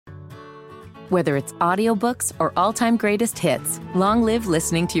Whether it's audiobooks or all-time greatest hits, long live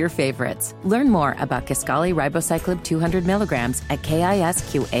listening to your favorites. Learn more about Kisqali Ribociclib 200 milligrams at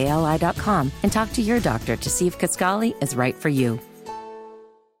KISQALI.com and talk to your doctor to see if Kisqali is right for you.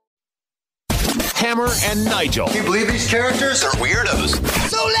 Hammer and Nigel. Can you believe these characters are weirdos?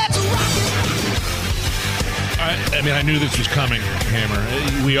 So let's rock it! I mean, I knew this was coming,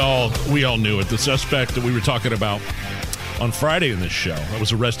 Hammer. We all knew it. The suspect that we were talking about on Friday in this show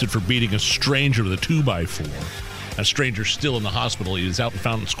was arrested for beating a stranger with a 2x4. A stranger still in the hospital. He is out in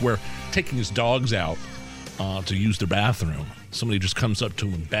Fountain Square taking his dogs out to use the bathroom. Somebody just comes up to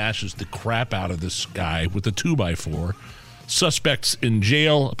him and bashes the crap out of this guy with a 2x4. Suspect's in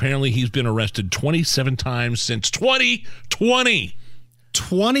jail. Apparently, he's been arrested 27 times since 2020.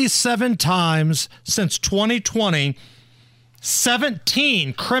 27 times since 2020.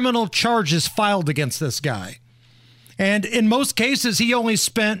 17 criminal charges filed against this guy. And in most cases, he only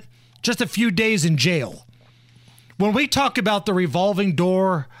spent just a few days in jail. When we talk about the revolving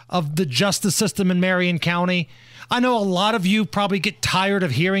door of the justice system in Marion County, I know a lot of you probably get tired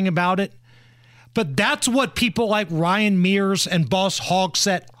of hearing about it, but that's what people like Ryan Mears and Boss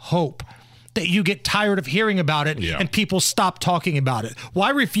Hogsett hope, that you get tired of hearing about it and people stop talking about it. Well, I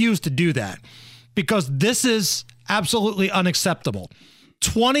refuse to do that because this is absolutely unacceptable.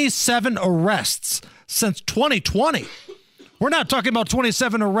 27 arrests since 2020. We're not talking about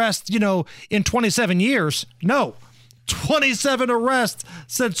 27 arrests, in 27 years. No, 27 arrests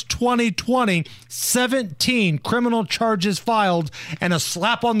since 2020, 17 criminal charges filed, and a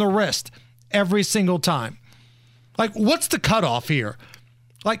slap on the wrist every single time. Like, what's the cutoff here?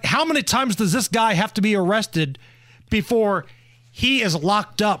 Like, how many times does this guy have to be arrested before he is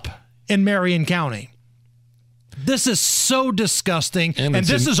locked up in Marion County? This is so disgusting, and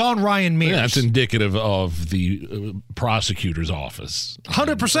this is on Ryan Mears. Yeah, it's indicative of the prosecutor's office.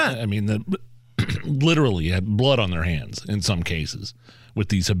 100%. I mean, literally had blood on their hands in some cases with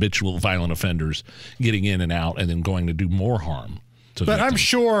these habitual violent offenders getting in and out and then going to do more harm to But victims. I'm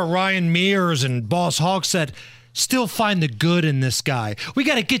sure Ryan Mears and Boss Hogsett still find the good in this guy. We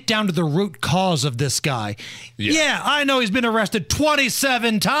got to get down to the root cause of this guy. Yeah, I know he's been arrested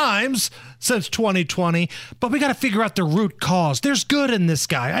 27 times since 2020, but we got to figure out the root cause. There's good in this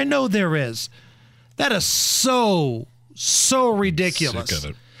guy. I know there is. That is so ridiculous. Sick of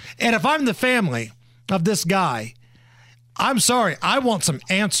it. And if I'm the family of this guy, I'm sorry, I want some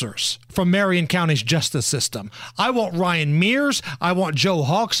answers from Marion County's justice system. I want Ryan Mears, I want Joe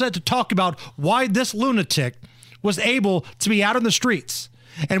Hogsett to talk about why this lunatic was able to be out in the streets.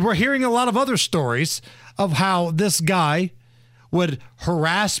 And we're hearing a lot of other stories of how this guy would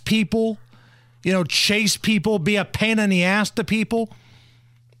harass people, chase people, be a pain in the ass to people,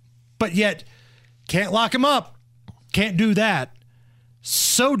 but yet can't lock him up, can't do that.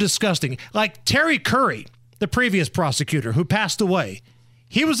 So disgusting. Like Terry Curry, the previous prosecutor who passed away,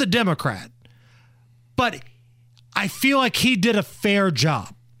 he was a Democrat, but I feel like he did a fair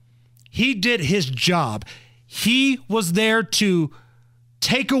job. He did his job. He was there to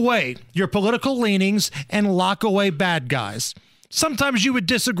take away your political leanings and lock away bad guys. Sometimes you would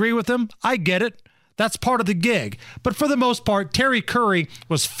disagree with him. I get it. That's part of the gig. But for the most part, Terry Curry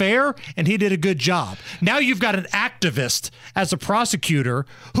was fair and he did a good job. Now you've got an activist as a prosecutor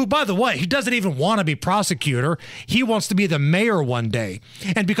who, by the way, he doesn't even want to be prosecutor. He wants to be the mayor one day.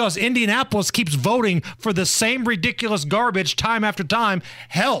 And because Indianapolis keeps voting for the same ridiculous garbage time after time,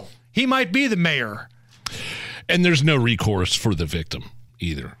 hell, he might be the mayor. And there's no recourse for the victim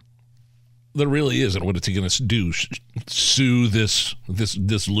either. There really isn't. What is he going to do? Sue this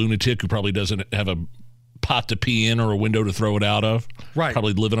lunatic who probably doesn't have a pot to pee in or a window to throw it out of? Right.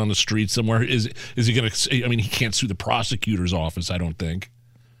 Probably living on the street somewhere. Is he going to? I mean, he can't sue the prosecutor's office, I don't think.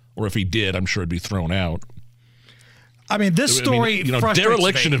 Or if he did, I'm sure it'd be thrown out. I mean, this story frustrates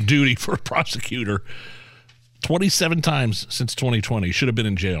dereliction me. of duty for a prosecutor. 27 times since 2020. Should have been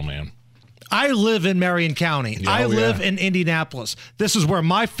in jail, man. I live in Marion County. I live in Indianapolis. This is where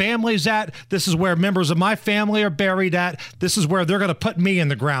my family's at. This is where members of my family are buried at. This is where they're going to put me in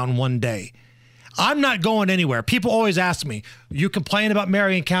the ground one day. I'm not going anywhere. People always ask me, you complain about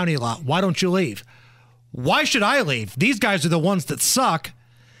Marion County a lot. Why don't you leave? Why should I leave? These guys are the ones that suck.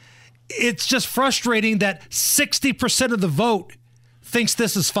 It's just frustrating that 60% of the vote thinks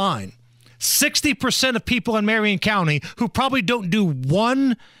this is fine. 60% of people in Marion County who probably don't do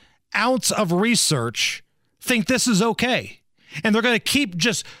 1 ounce of research think this is okay. And they're going to keep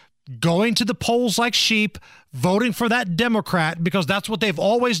just going to the polls like sheep, voting for that Democrat because that's what they've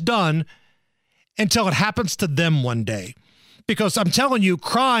always done until it happens to them one day. Because I'm telling you,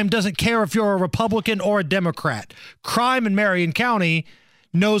 crime doesn't care if you're a Republican or a Democrat. Crime in Marion County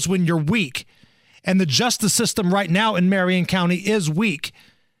knows when you're weak. And the justice system right now in Marion County is weak.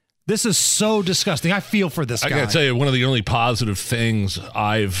 This is so disgusting. I feel for this guy. I got to tell you, one of the only positive things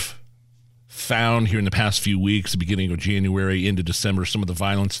I've found here in the past few weeks, the beginning of January into December, some of the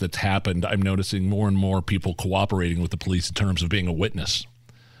violence that's happened, I'm noticing more and more people cooperating with the police in terms of being a witness.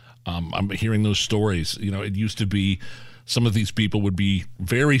 I'm hearing those stories. You know, it used to be some of these people would be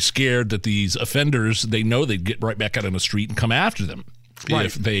very scared that these offenders, they know they'd get right back out on the street and come after them. Right.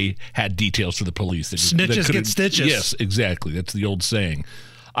 If they had details for the police. Snitches get stitches. Yes, exactly. That's the old saying.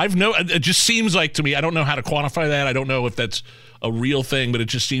 It just seems like to me, I don't know how to quantify that. I don't know if that's a real thing, but it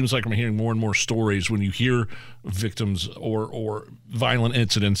just seems like I'm hearing more and more stories when you hear victims or violent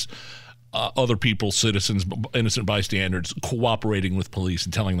incidents, other people, citizens, innocent bystanders cooperating with police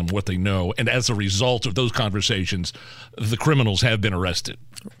and telling them what they know. And as a result of those conversations, the criminals have been arrested.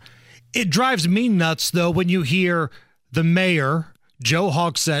 It drives me nuts, though, when you hear the mayor, Joe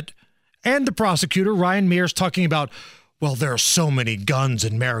Hogsett, and the prosecutor, Ryan Mears, talking about, well, there are so many guns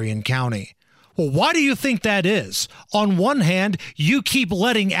in Marion County. Well, why do you think that is? On one hand, you keep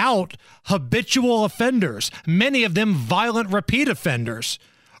letting out habitual offenders, many of them violent repeat offenders.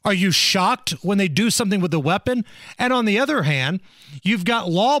 Are you shocked when they do something with a weapon? And on the other hand, you've got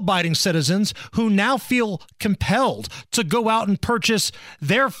law-abiding citizens who now feel compelled to go out and purchase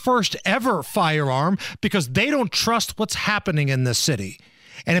their first ever firearm because they don't trust what's happening in this city.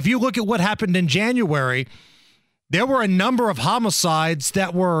 And if you look at what happened in January, there were a number of homicides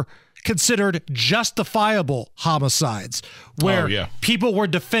that were considered justifiable homicides where people were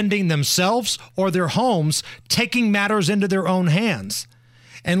defending themselves or their homes, taking matters into their own hands.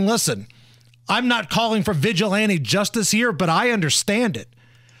 And listen, I'm not calling for vigilante justice here, but I understand it.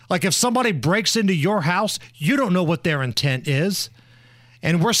 Like if somebody breaks into your house, you don't know what their intent is.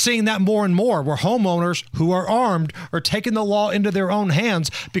 And we're seeing that more and more, where homeowners who are armed are taking the law into their own hands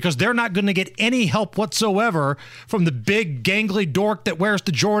because they're not going to get any help whatsoever from the big gangly dork that wears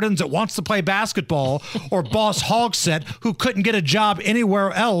the Jordans that wants to play basketball or Boss Hogsett who couldn't get a job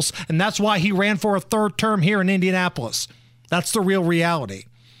anywhere else, and that's why he ran for a third term here in Indianapolis. That's the real reality.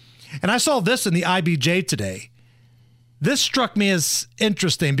 And I saw this in the IBJ today. This struck me as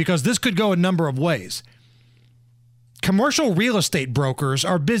interesting because this could go a number of ways. Commercial real estate brokers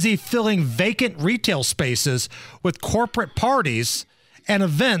are busy filling vacant retail spaces with corporate parties and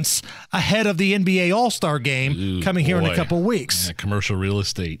events ahead of the NBA All-Star Game coming here in a couple weeks. Yeah, commercial real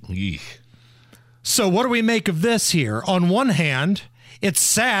estate. Eek. So what do we make of this here? On one hand, it's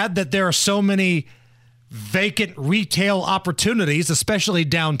sad that there are so many vacant retail opportunities, especially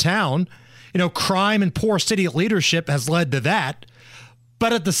downtown. You know, crime and poor city leadership has led to that.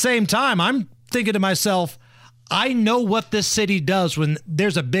 But at the same time, I'm thinking to myself, I know what this city does when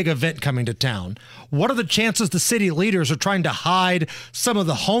there's a big event coming to town. What are the chances the city leaders are trying to hide some of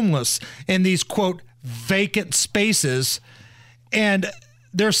the homeless in these, quote, vacant spaces? And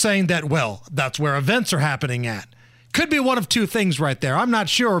they're saying that, well, that's where events are happening at. Could be one of two things right there. I'm not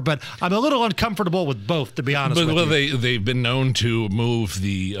sure, but I'm a little uncomfortable with both, to be honest with you. They've been known to move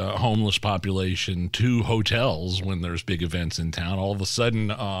the homeless population to hotels when there's big events in town. All of a sudden,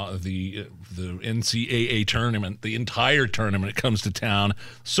 the NCAA tournament, the entire tournament comes to town.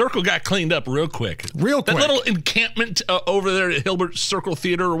 Circle got cleaned up real quick. That little encampment over there at Hilbert Circle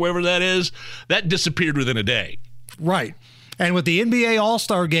Theater or wherever that is, that disappeared within a day. Right. And with the NBA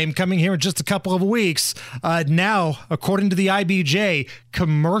All-Star Game coming here in just a couple of weeks, now, according to the IBJ,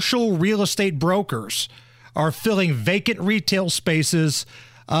 commercial real estate brokers are filling vacant retail spaces,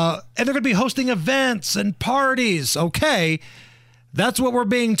 and they're going to be hosting events and parties. Okay, that's what we're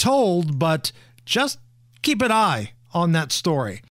being told, but just keep an eye on that story.